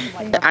birthday.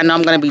 I know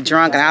I'm gonna be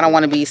drunk and I don't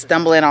wanna be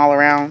stumbling all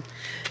around.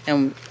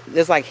 And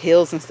there's like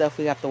hills and stuff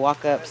we have to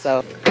walk up.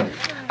 So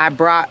I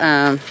brought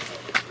a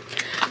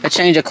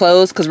change of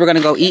clothes because we're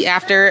gonna go eat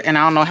after, and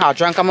I don't know how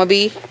drunk I'm gonna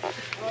be.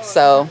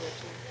 So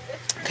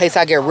in case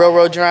I get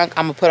real drunk,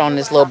 I'm gonna put on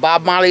this little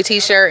Bob Marley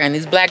t-shirt and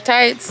these black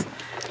tights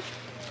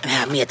and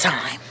have me a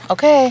time.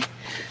 Okay.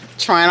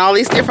 Trying all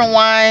these different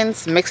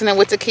wines, mixing it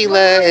with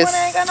tequila.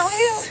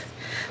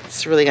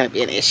 It's really gonna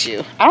be an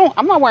issue.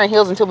 I'm not wearing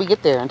heels until we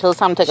get there, until it's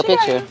time to take a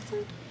picture.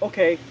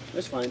 Okay,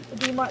 that's fine.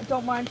 Do you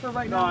don't mind for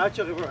right now? No,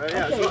 actually,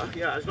 yeah,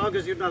 okay. As long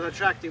as you're not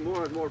attracting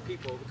more and more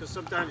people, because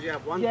sometimes you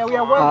have one car. We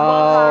have one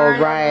car.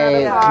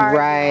 Right.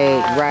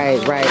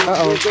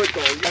 Uh-oh.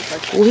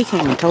 Well, he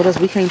came and told us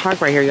we can't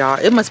park right here, y'all.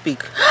 It must be...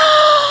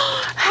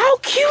 How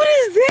cute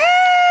is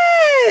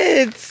that?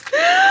 And it's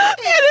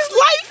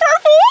light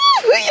purple.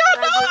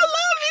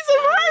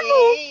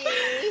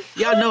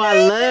 Y'all know I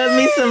love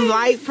me some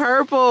light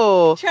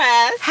purple.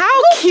 Trash.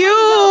 How cute.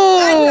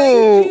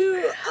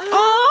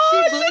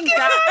 Oh, look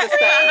at her.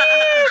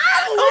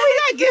 Oh, we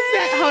got gift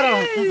bag. Hold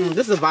on.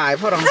 This is a vibe.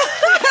 Hold on. And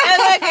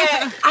look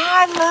at,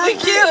 I love it.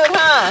 Cute,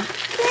 huh?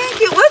 Thank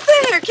you. What's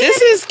in here?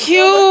 This is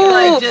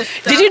cute.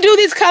 Did you do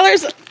these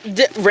colors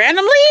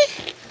randomly?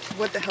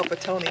 With the help of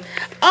Tony.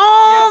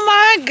 Oh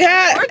my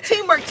God. We're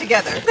teamwork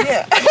together.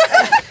 Yeah.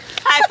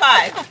 High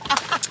five.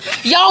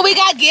 Yo, we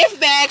got gift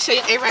bags. Show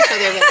you, everybody show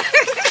their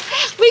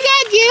bags. We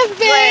got gift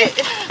bags.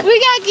 We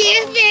got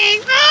gift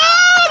bags.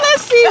 Oh,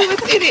 let's see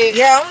what's in it.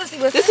 Yeah, I want to see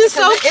what's This in it. is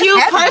so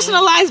cute.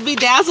 Personalized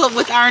bedazzled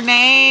with our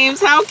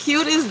names. How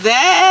cute is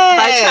that?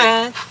 By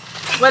Trans.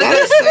 What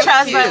is this?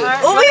 Trans by Heart?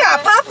 Oh, we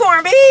got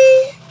popcorn, B.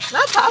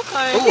 Not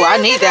popcorn. Ooh, I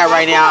need that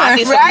right now. I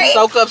need something to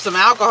soak up some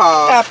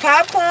alcohol. Got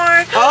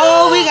popcorn.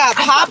 Oh, we got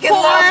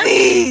popcorn.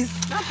 These.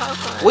 Not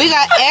popcorn. We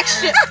got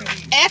extra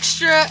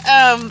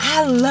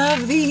I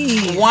love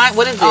these. wine.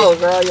 What is it? Oh,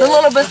 girl, the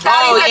little biscotti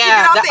Oh, that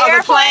yeah, you get off the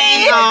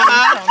airplane.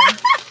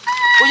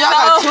 Well, y'all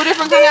got two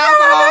different kind of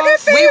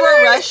alcohols. We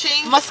were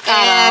rushing Moscato.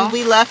 and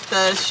we left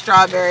the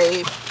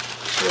strawberry.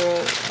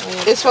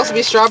 It's supposed to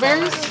be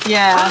strawberries?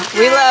 Yeah,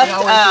 we left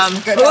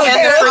always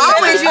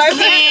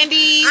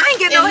candy. I ain't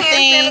get no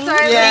hand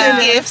sanitizer. Yeah.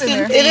 And Gifts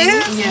and it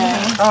is? things.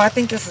 Yeah. Oh, I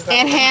think this is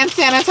And hand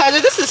sanitizer.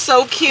 This is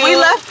so cute. We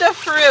left the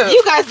fruit.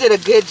 You guys did a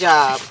good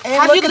job.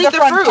 How'd you leave the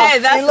fruit? Hey,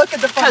 that's look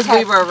at the front. because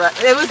we were.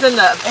 It was in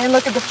the. And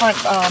look at the front.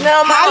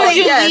 No, How did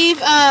you yes. leave?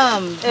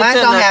 Mine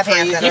don't have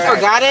hand sanitizer. You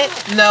forgot it?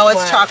 No, it's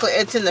What? chocolate.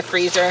 It's in the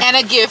freezer. And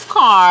a gift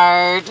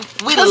card.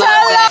 We love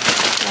that.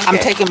 I'm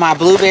taking my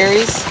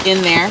blueberries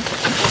in there.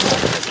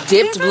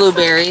 Dipped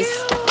blueberries.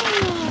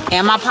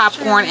 And my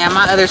popcorn and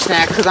my other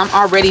snack because I'm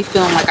already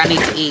feeling like I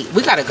need to eat.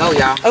 We gotta go,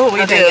 y'all. Oh,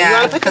 we do. Yeah, You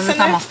want to put this because in it's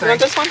there? almost You want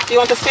this one? Do you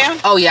want the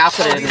stand? Oh yeah, I'll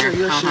put it in these there. are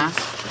your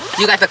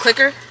You got the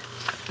clicker?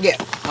 Yeah.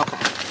 Okay.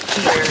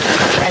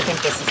 I think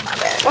this is my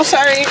bag. Oh,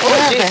 sorry.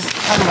 Oh, Okay. jeez.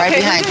 I'm right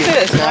Okay, behind look you. at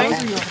this.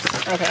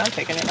 Okay. Okay, I'm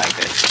taking it like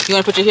this. You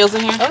wanna put your heels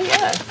in here? Oh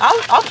yeah,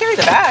 I'll carry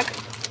the bag.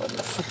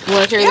 You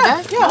wanna carry the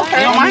bag? Yeah, I'll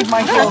carry I mine. need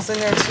my heels in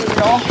there too,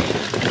 y'all.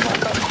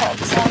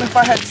 If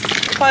I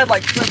had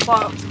like flip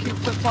flops, cute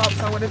flip flops,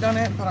 I would have done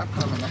it. But I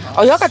put them in the house.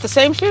 Oh, y'all got the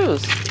same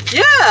shoes.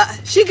 Yeah,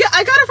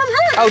 I got it from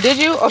her. Oh, did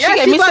you? Oh, Yeah, she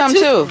gave me bought some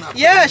too.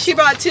 Yeah, she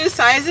bought 2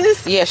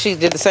 sizes. Yeah, she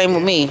did the same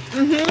with me.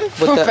 With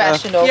the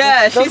Fashion Nova.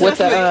 Yeah, she's with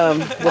so the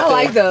sweet. with I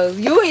like those.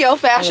 You and your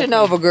Fashion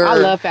Nova, girl. I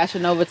love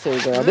Fashion Nova too,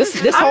 girl. This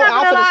I'm whole not gonna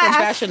outfit is lie, from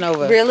Fashion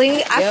Nova.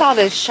 Really? I saw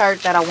this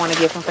shirt that I want to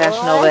get from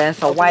Fashion Nova, and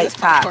it's a white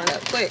top. Corn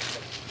up quick.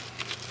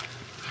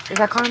 Is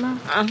that caramel?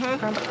 Uh-huh.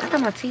 I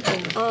got my teeth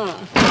in.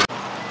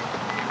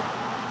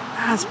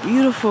 That's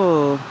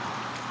beautiful.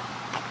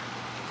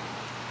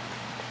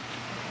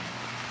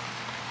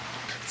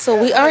 So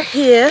we are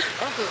here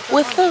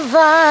with the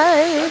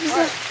vibes.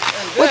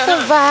 With the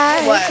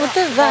vibes. With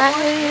the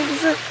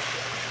vibes.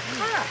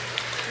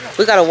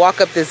 We gotta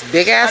walk up this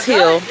big ass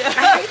hill,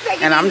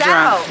 and I'm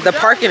drunk. The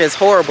parking is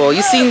horrible.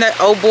 You seen that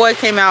old boy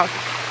came out?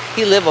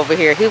 He live over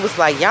here. He was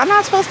like, y'all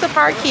not supposed to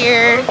park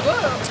here.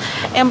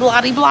 And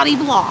bloody bloody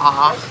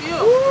blah.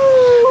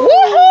 Woohoo!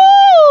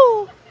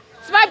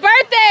 It's my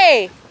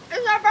birthday.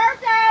 It's your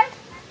birthday.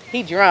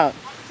 He drunk.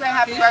 Say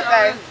happy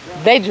birthday.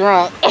 They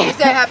drunk. You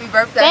say happy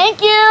birthday.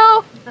 Thank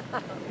you.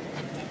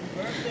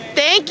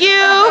 Thank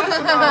you.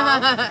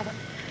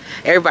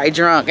 Everybody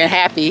drunk and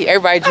happy.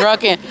 Everybody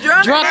drunk and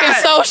drunk and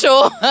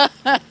social.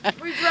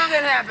 We drunk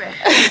and happy.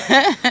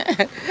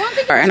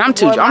 And I'm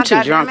too drunk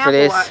for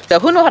this. So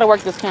who know how to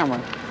work this camera?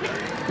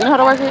 You know how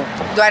to work it?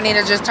 Do I need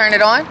to just turn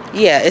it on?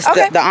 Yeah, it's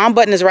Okay. the on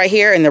button is right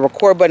here and the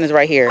record button is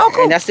right here. Oh,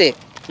 cool. And that's it.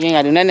 You ain't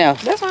gotta do nothing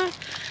else. That's fine.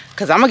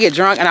 Cause I'm gonna get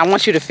drunk and I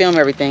want you to film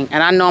everything.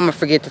 And I know I'm gonna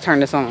forget to turn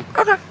this on.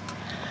 Okay.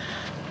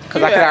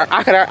 Cause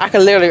I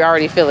could literally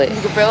already feel it.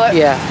 You can feel it?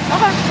 Yeah.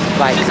 Okay.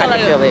 Like I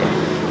can feel it.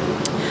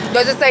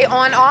 Does it say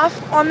on off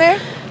on there?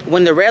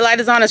 When the red light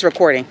is on, it's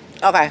recording.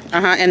 Okay.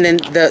 And then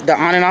the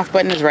on and off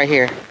button is right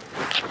here.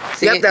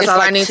 See, Yep, that's it's all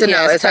I like- need to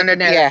know. yeah, It's under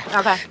there. Yeah.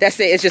 Okay. That's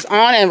it. It's just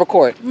on and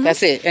record.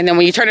 That's it. And then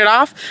when you turn it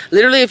off,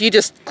 literally, if you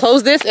just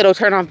close this, it'll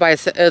turn off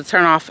it'll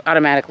turn off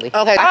automatically.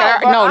 Okay.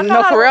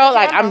 No, for real.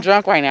 Like I'm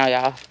drunk right now,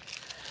 y'all.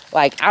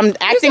 Like I'm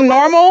acting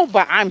normal,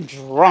 but I'm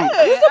drunk.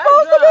 You're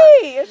supposed to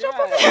be. It's your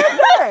fucking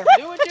birthday.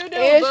 Do what you do.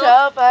 It's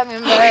your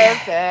fucking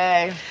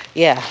birthday.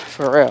 Yeah,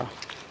 for real.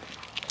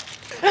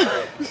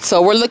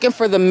 So we're looking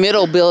for the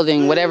middle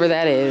building, whatever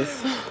that is.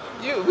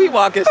 We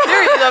walking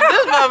serious up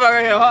this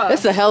motherfucker here, huh?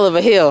 It's a hell of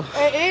a hill.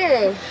 It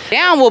is.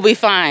 Down we'll be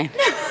fine.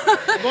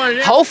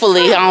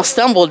 Hopefully I don't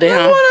stumble down.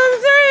 That's what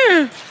I'm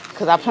saying.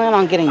 Cause I plan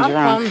on getting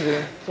drunk.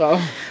 So.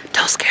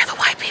 Don't scare the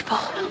white people.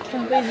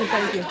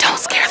 Don't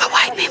scare the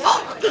white people.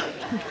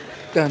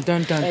 Dun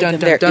dun dun dun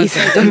They're dun easy.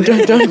 dun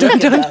dun dun dun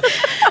dun.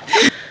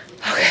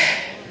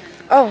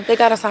 Oh, they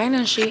got a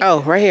sign-in sheet.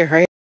 Oh, right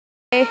here.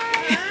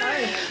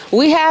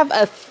 We have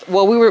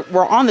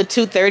we're on the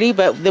 2:30,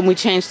 but then we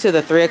changed to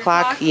the 3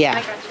 o'clock. Yeah. I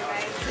got you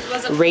guys.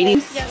 Was it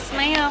Ratings? Yes,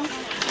 ma'am.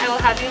 I will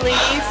have you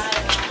ladies.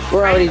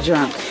 We're already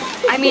drunk.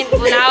 I mean,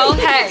 well, now,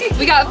 hey,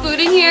 we got food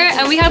in here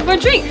and we have more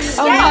drinks.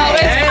 Oh,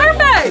 it's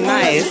perfect.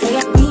 Nice.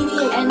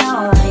 And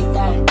I like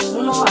that.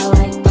 You know I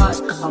like thoughts.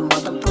 I'm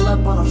about to pull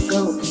up on a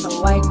few.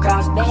 Some white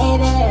cross,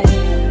 baby.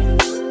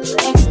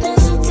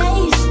 Expensive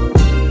taste.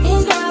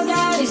 These girls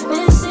got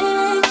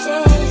expensive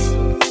taste.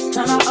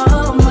 Tryna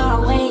hold my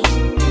weight.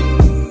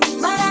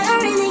 But I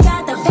don't really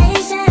got the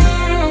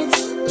patience.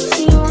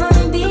 She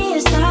wanna be a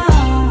star.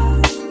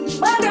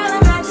 Well, girl,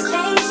 I'm not just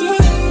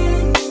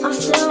patient. I'm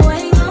still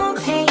waiting on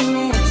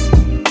payments.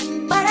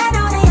 But I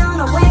know they on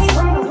the way.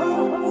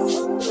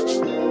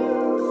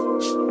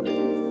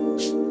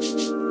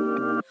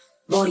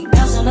 booty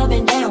bouncing up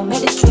and down, make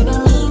the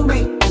trampoline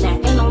break. And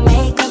that ain't no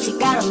makeup, she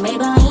got a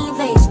Maybelline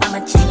face. I'm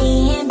a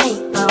chatty and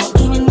bake, I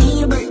don't even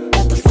need a break.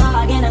 Got the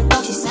fog in her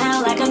throat, she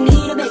sound like I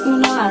need a bit. You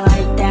know I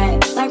like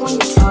that, like when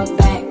you talk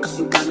back.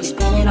 You got me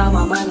spending all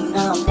my money,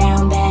 now I'm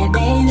down bad,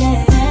 baby.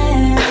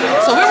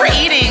 So we were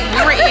eating,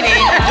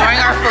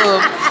 enjoying our food.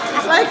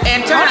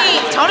 And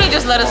Tony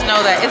just let us know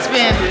that it's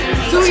been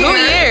 2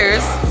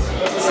 years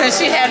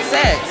since she had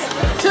sex.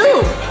 2.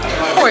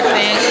 Poor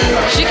thing.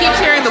 She keeps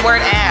hearing the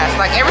word ass.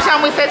 Like every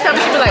time we said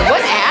something, she'd be like,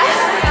 what ass?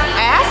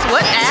 Ass?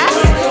 What ass?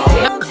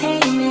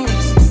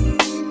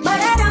 But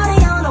I know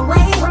they on the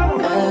way. I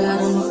got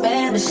a new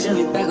bed, but she'll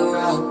be back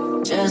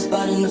around. Just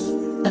bought a new,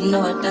 I know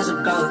what that's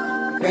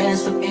about.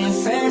 Friends for being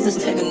friends, let's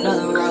take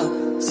another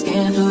route.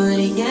 Skin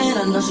Floridian,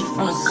 I know she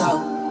from the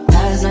south.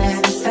 Eyes I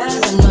had to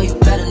fast, I know you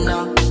better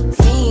know.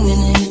 Fiend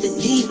and then hit the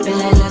deep and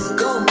like, let's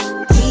go.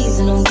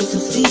 Teasing don't get too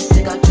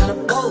seasick, I try to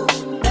bolt.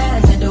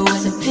 Bad had the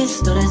West and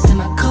pistol that's in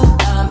my coat.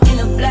 Now I'm in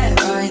a black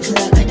ride, cause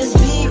I like this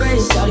speed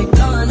race. Shawty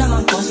blowing up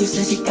my phone, she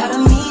said she got a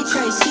meat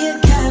trace. She a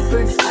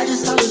capper, I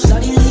just told her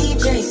shawty leave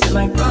Jay. Said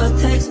my bro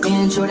text me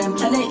and Jordan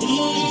Planet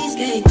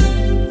Eastgate.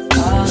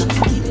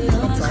 Keep it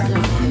on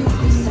time.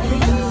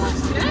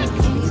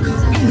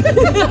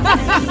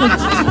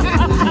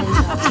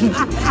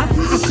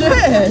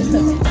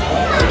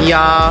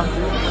 Y'all,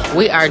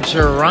 we are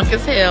drunk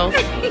as hell.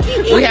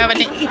 We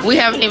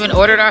haven't even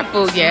ordered our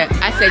food yet.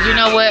 I said, you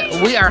know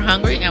what? We are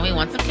hungry and we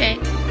want some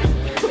cake.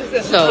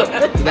 So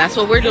that's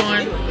what we're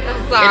doing.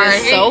 It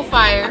is so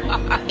fire.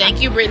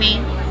 Thank you,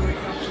 Brittany.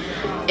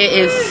 It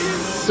is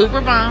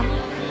super bomb.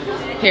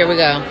 Here we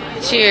go.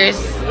 Cheers.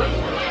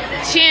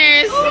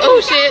 Cheers.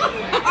 Oh shit.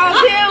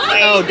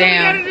 Oh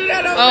damn.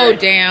 Oh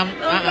damn.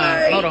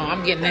 Hold on.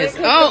 I'm getting this.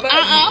 Oh,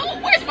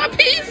 where's my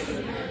piece?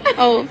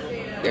 Oh,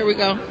 there we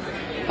go.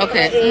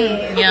 Okay.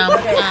 Yum.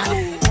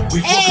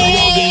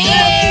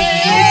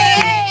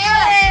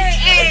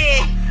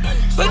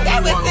 Put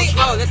that with the.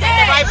 Oh, this is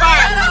the right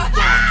part.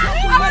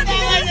 Where's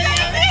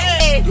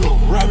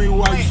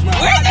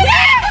it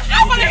at? I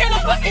want to hear the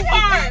pussy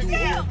part.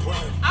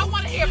 I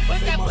want to hear put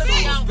that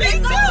pussy on me.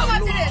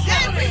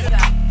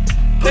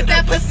 Put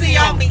that pussy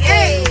on me.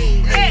 Hey,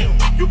 hey.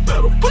 You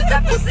better put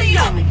that pussy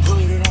on me.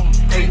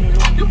 Hey,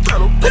 you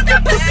better put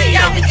that pussy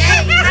on me.